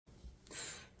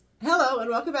Hello and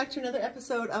welcome back to another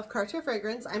episode of Sweater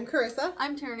Fragrance. I'm Carissa.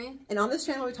 I'm Tierney. And on this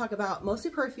channel we talk about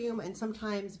mostly perfume and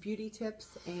sometimes beauty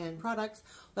tips and products.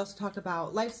 We also talk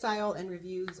about lifestyle and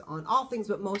reviews on all things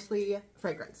but mostly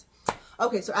fragrance.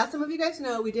 Okay, so as some of you guys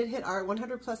know, we did hit our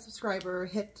 100 plus subscriber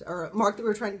mark that we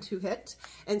were trying to hit.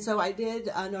 And so I did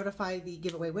notify the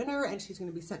giveaway winner and she's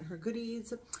going to be sent her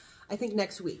goodies I think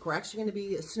next week. We're actually going to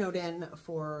be snowed in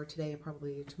for today and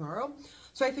probably tomorrow.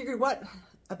 So I figured what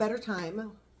a better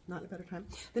time, not a better time,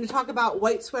 than to talk about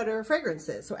white sweater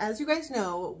fragrances. So as you guys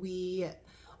know, we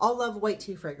all love white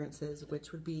tea fragrances,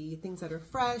 which would be things that are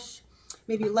fresh,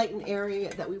 maybe light and airy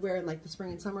that we wear in like the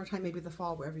spring and summertime, maybe the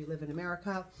fall, wherever you live in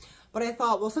America. But I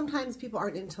thought, well, sometimes people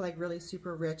aren't into like really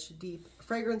super rich, deep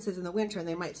fragrances in the winter and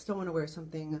they might still want to wear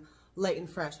something light and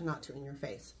fresh and not too in your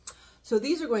face. So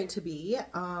these are going to be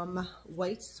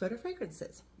white sweater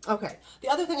fragrances. Okay, the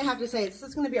other thing I have to say is this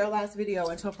is going to be our last video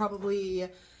until probably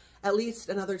at least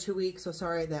another 2 weeks. So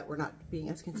sorry that we're not being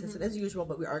as consistent as usual,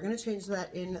 but we are going to change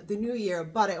that in the new year.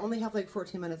 But I only have like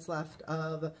 14 minutes left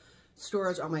of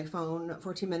storage on my phone,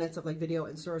 14 minutes of like video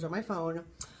and storage on my phone.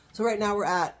 So right now we're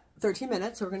at 13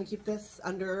 minutes, so we're going to keep this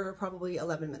under probably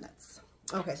 11 minutes.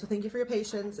 Okay, so thank you for your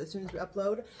patience. As soon as we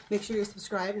upload, make sure you're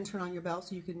subscribed and turn on your bell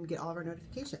so you can get all of our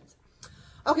notifications.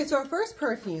 Okay, so our first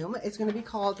perfume is going to be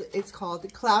called, it's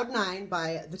called Cloud 9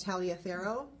 by Vitalia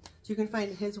Thero. So you can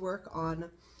find his work on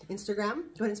Instagram.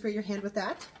 Go ahead and spray your hand with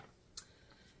that.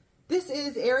 This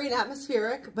is airy and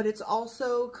atmospheric, but it's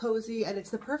also cozy and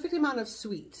it's the perfect amount of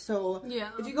sweet. So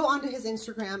yeah, if you go onto his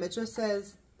Instagram, it just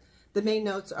says the main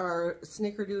notes are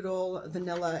snickerdoodle,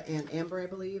 vanilla, and amber, I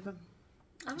believe.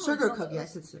 Sugar cookie, I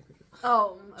said snickerdoodle.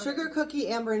 Oh, okay. Sugar cookie,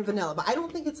 amber, and vanilla, but I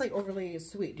don't think it's like overly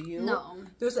sweet. Do you? No.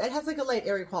 It has like a light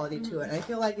airy quality to it. And I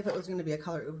feel like if it was going to be a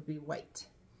color, it would be white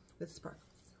with sparkles,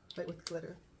 white with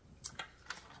glitter.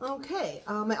 Okay,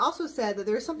 I also said that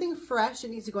there's something fresh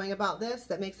and easygoing about this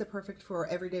that makes it perfect for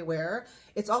everyday wear.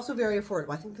 It's also very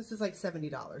affordable. I think this is like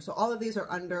 $70. So all of these are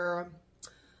under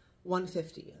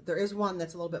 $150. There is one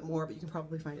that's a little bit more, but you can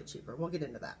probably find it cheaper. We'll get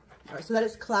into that. All right, so that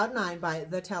is Cloud 9 by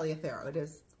Vitalia Thero. It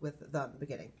is with the in the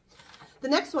beginning. The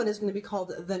next one is going to be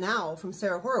called The Now from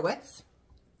Sarah Horowitz.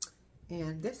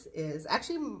 And this is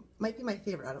actually might be my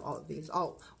favorite out of all of these.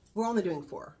 Oh, we're only doing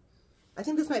 4. I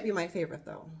think this might be my favorite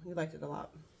though. You liked it a lot.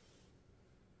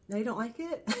 Now you don't like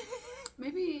it?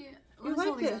 Maybe you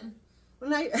liked it.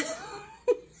 When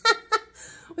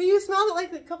when you smelled it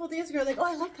like a couple days ago, you're like, oh,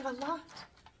 I liked it a lot.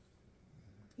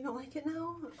 You don't like it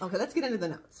now? Okay, let's get into the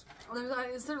notes.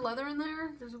 Is there leather in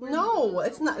there? There's a weird no,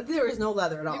 it's not. There is no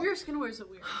leather at all. Maybe your skin wears it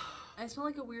weird. I smell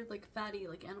like a weird, like fatty,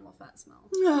 like animal fat smell.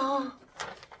 No.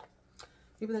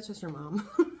 Maybe that's just your mom.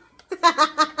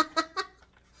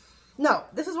 No,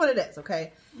 this is what it is,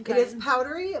 okay? It is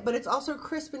powdery, but it's also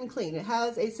crisp and clean. It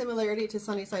has a similarity to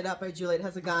Sunny Side Up by Juliet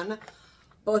Has a Gun,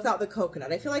 but without the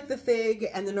coconut. I feel like the fig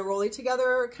and the neroli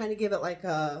together kind of give it like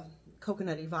a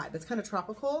coconutty vibe. It's kind of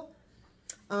tropical.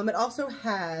 It also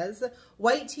has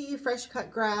white tea, fresh cut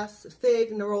grass,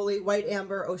 fig, neroli, white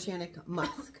amber, oceanic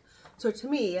musk. So to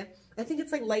me, I think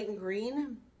it's like light and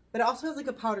green, but it also has like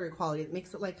a powdery quality. It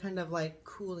makes it like kind of like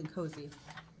cool and cozy.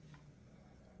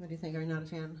 What do you think? Are you not a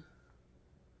fan?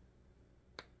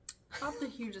 I'm not the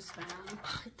hugest fan.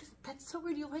 That's so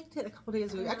weird. You liked it a couple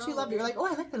days ago. You actually loved it. You're like, oh,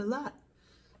 I liked it a lot.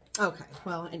 Okay.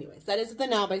 Well, anyways, that is The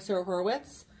Now by Sarah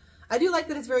Horowitz. I do like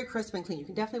that it's very crisp and clean. You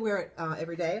can definitely wear it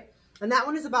every day. And that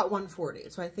one is about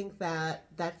 $140. So I think that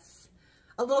that's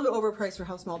a little bit overpriced for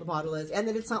how small the bottle is. And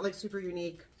that it's not like super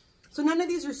unique. So none of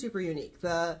these are super unique.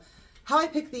 How I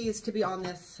picked these to be on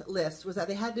this list was that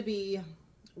they had to be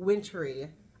wintry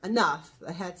enough.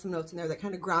 I had some notes in there that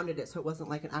kind of grounded it so it wasn't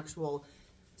like an actual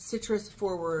citrus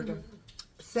forward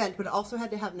scent, but it also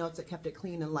had to have notes that kept it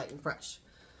clean and light and fresh.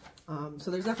 So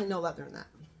there's definitely no leather in that.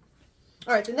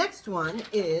 All right, the next one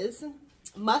is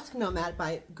Musk Nomad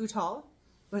by Goutal.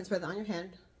 Go ahead and spread that on your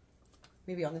hand.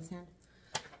 Maybe on this hand.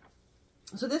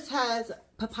 So this has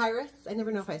papyrus. I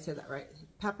never know if I say that right.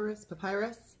 Papyrus,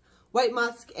 white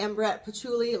musk, ambrette,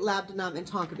 patchouli, labdanum, and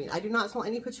tonka bean. I do not smell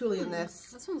any patchouli in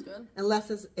this. That smells good.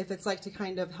 Unless if it's like to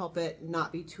kind of help it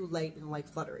not be too light and like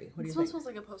fluttery. What do you think? This one smells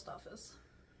like a post office.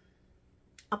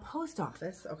 A post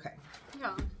office? Okay.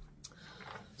 Yeah.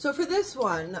 So for this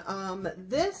one,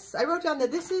 I wrote down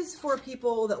that this is for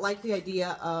people that like the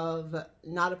idea of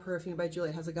not a perfume by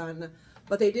Juliet Has a Gun,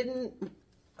 but they didn't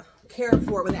care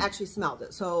for it when they actually smelled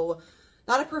it. So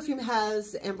not a perfume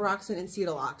has ambroxan and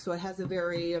cedalox, so it has a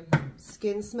very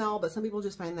skin smell, but some people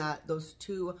just find that those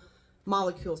two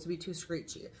molecules to be too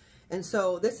screechy. And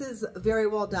so this is very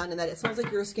well done in that it smells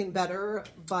like your skin better,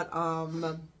 but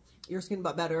Your Skin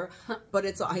But Better, but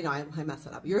it's, I know, I mess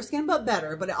it up. Your Skin But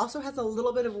Better, but it also has a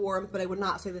little bit of warmth, but I would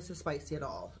not say this is spicy at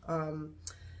all.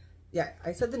 Yeah,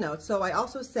 I said the notes. So I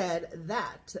also said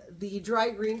that the dry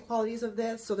green qualities of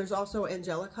this, so there's also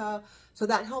Angelica, so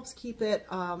that helps keep it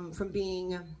from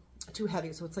being too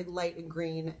heavy. So it's like light and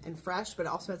green and fresh, but it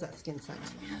also has that skin scent.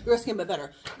 Your Skin But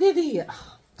Better. Vivi.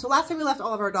 So last time we left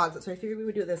all of our dogs, so I figured we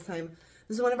would do it this time.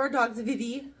 This is one of our dogs,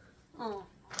 Vivi. Oh.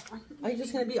 Are you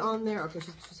just going to be on there? Okay,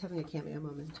 she's having a cameo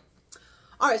moment.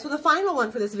 All right, so the final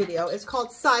one for this video is called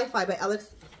Sci-Fi by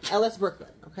Ellis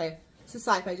Brooklyn, okay? This is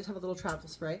Sci-Fi. I just have a little travel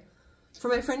spray. For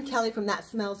my friend Kelly from That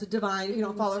Smells Divine. If you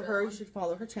don't follow her, you should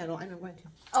follow her channel. I know I'm going to.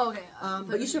 Oh, okay.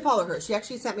 But you should follow her. She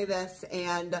actually sent me this,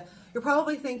 and you're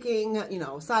probably thinking, you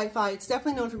know, sci-fi. It's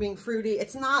definitely known for being fruity.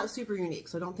 It's not super unique,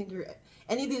 so don't think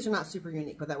any of these are not super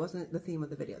unique, but that wasn't the theme of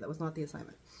the video. That was not the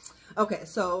assignment. Okay,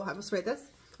 so I will spray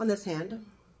this on this hand.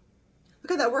 Look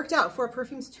how that worked out. 4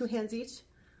 perfumes, 2 hands each.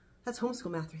 That's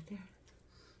homeschool math right there.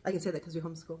 I can say that because you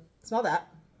homeschool. Smell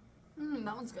that.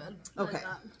 That one's good. Okay, I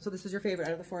like so this is your favorite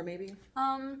out of the 4, maybe?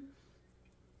 I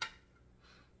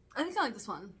think I like this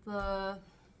one.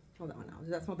 Hold that one now.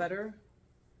 Does that smell better?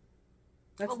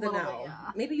 That's a the little now. bit,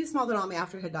 yeah. Maybe you smelled it on me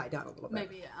after it had died down a little bit.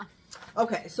 Maybe, yeah.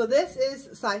 Okay, so this is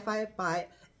Sci-Fi by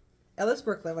Ellis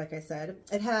Brooklyn, like I said.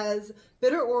 It has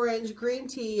bitter orange, green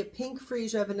tea, pink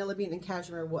freesia, vanilla bean, and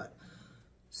cashmere wood.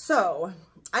 So,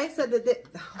 I said that,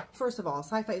 first of all,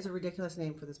 Sci-Fi is a ridiculous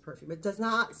name for this perfume. It does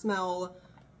not smell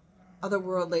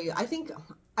otherworldly.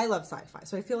 I love sci-fi,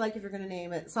 so I feel like if you're going to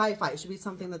name it Sci-Fi, it should be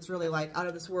something that's really like out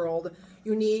of this world,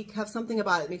 unique, have something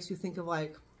about it that makes you think of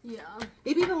like, Yeah.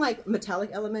 maybe even like metallic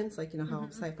elements, like, you know how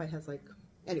Sci-Fi has like,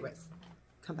 anyways,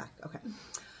 come back. Okay.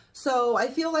 So I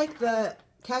feel like the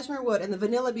cashmere wood and the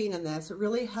vanilla bean in this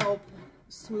really help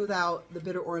smooth out the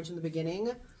bitter orange in the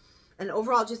beginning. And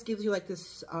overall, it just gives you like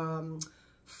this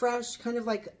fresh, kind of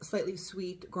like slightly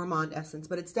sweet gourmand essence,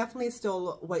 but it's definitely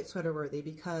still white sweater worthy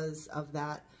because of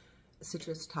that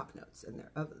citrus top notes in there,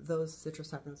 of those citrus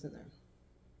top notes in there.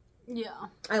 Yeah.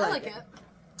 I like it.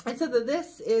 I said that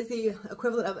this is the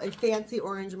equivalent of a fancy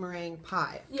orange meringue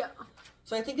pie. Yeah.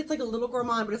 So I think it's like a little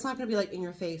gourmand, but it's not going to be like in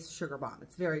your face sugar bomb.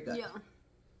 It's very good. Yeah.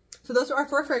 So those are our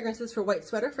 4 fragrances for White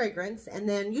Sweater Fragrance. And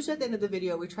then usually at the end of the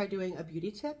video, we try doing a beauty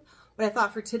tip. But I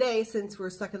thought for today, since we're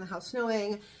stuck in the house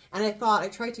snowing, and I thought I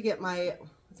tried to get my,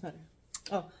 what's the matter?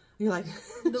 Oh, you're like.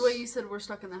 The way you said we're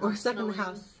stuck in the house. We're stuck in the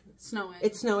house. Snowing.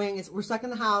 It's snowing. We're stuck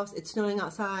in the house. It's snowing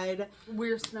outside.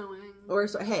 We're snowing.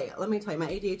 Hey, let me tell you, my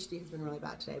ADHD has been really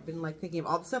bad today. I've been like thinking of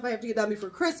all the stuff I have to get done before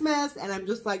Christmas, and I'm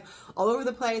just like all over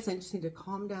the place. I just need to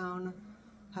calm down,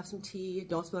 have some tea,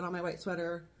 don't spill it on my white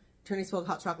sweater. Tierney spilled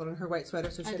hot chocolate on her white sweater,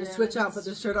 so she had to switch out and put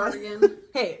this shirt on.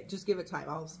 Hey, just give it time.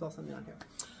 I'll spill something on here.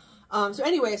 So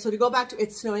anyway, so to go back to,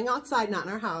 it's snowing outside, not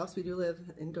in our house. We do live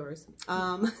indoors.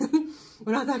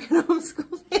 We're not that kind of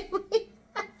homeschool family.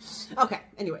 Okay,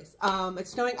 anyways,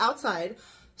 it's snowing outside.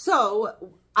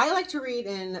 So I like to read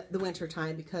in the winter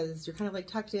time because you're kind of like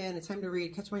tucked in. It's time to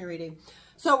read, catch up on your reading.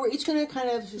 So we're each going to kind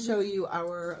of show you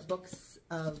our books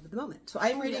of the moment. So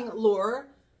I'm reading Lore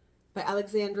by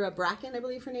Alexandra Bracken, I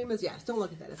believe her name is. Yes, don't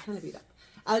look at that. It's kind of beat up.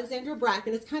 Alexandra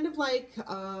Bracken. It's kind of like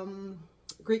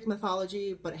Greek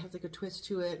mythology, but it has like a twist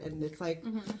to it. And it's like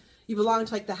you belong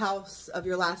to like the house of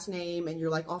your last name, and you're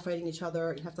like all fighting each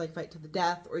other. You have to like fight to the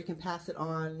death, or you can pass it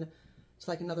on to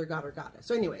like another god or goddess.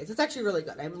 So anyways, it's actually really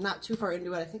good. I'm not too far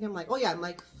into it. I think I'm like, oh yeah, I'm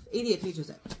like 88 pages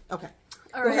in. Okay.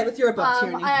 Go ahead with your book,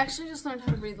 Tierney. I actually just learned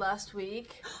how to read last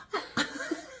week.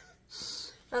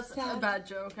 That's a bad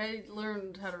joke. I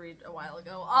learned how to read a while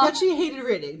ago. But she hated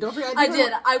reading. Don't forget. I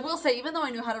did. I will say, even though I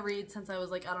knew how to read since I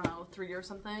was like, I don't know, 3 or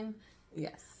something.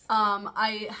 Yes.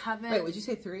 I haven't. Wait, would you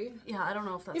say 3? Yeah, I don't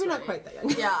know if that's maybe right. not quite that young.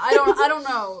 Yeah, I don't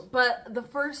know. But the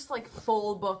first like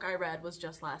full book I read was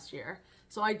just last year,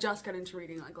 so I just got into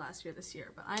reading like last year, this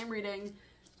year. But I am reading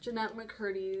Jeanette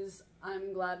McCurdy's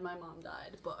 "I'm Glad My Mom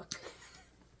Died" book,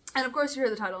 and of course you hear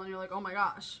the title and you're like, oh my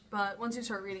gosh! But once you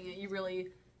start reading it, you really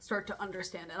start to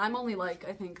understand it. I'm only like,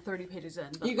 I think 30 pages in,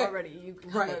 but already you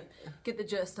kind of get the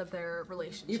gist of their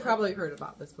relationship. You probably heard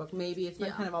about this book. Maybe it's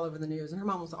been kind of all over the news, and her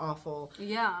mom was awful.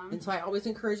 Yeah. And so I always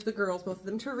encourage the girls, both of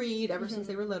them, to read ever since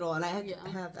they were little. And I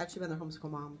have actually been their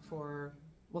homeschool mom for,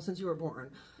 well, since you were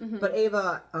born. But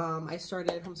Ava, I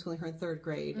started homeschooling her in 3rd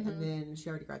grade, and then she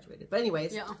already graduated. But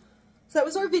anyways, so that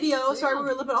was our video. Sorry, we were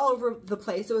a little bit all over the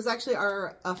place. It was actually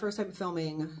our first time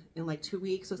filming in like 2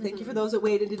 weeks. So thank you for those that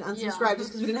waited and unsubscribed just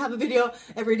because we didn't have a video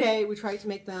every day. We tried to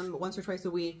make them once or twice a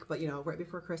week, but you know, right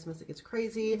before Christmas it gets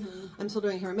crazy. I'm still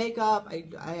doing hair and makeup.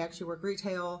 I actually work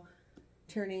retail.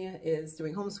 Tierney is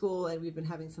doing homeschool, and we've been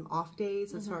having some off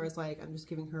days as far as like I'm just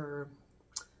giving her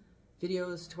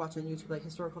videos to watch on YouTube, like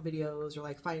historical videos, or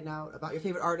like find out about your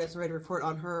favorite artist and write a report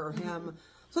on her or him.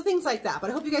 So things like that. But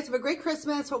I hope you guys have a great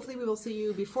Christmas. Hopefully we will see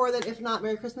you before then. If not,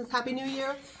 Merry Christmas, Happy New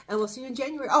Year, and we'll see you in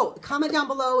January. Oh, comment down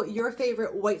below your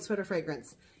favorite white sweater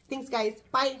fragrance. Thanks, guys.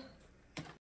 Bye.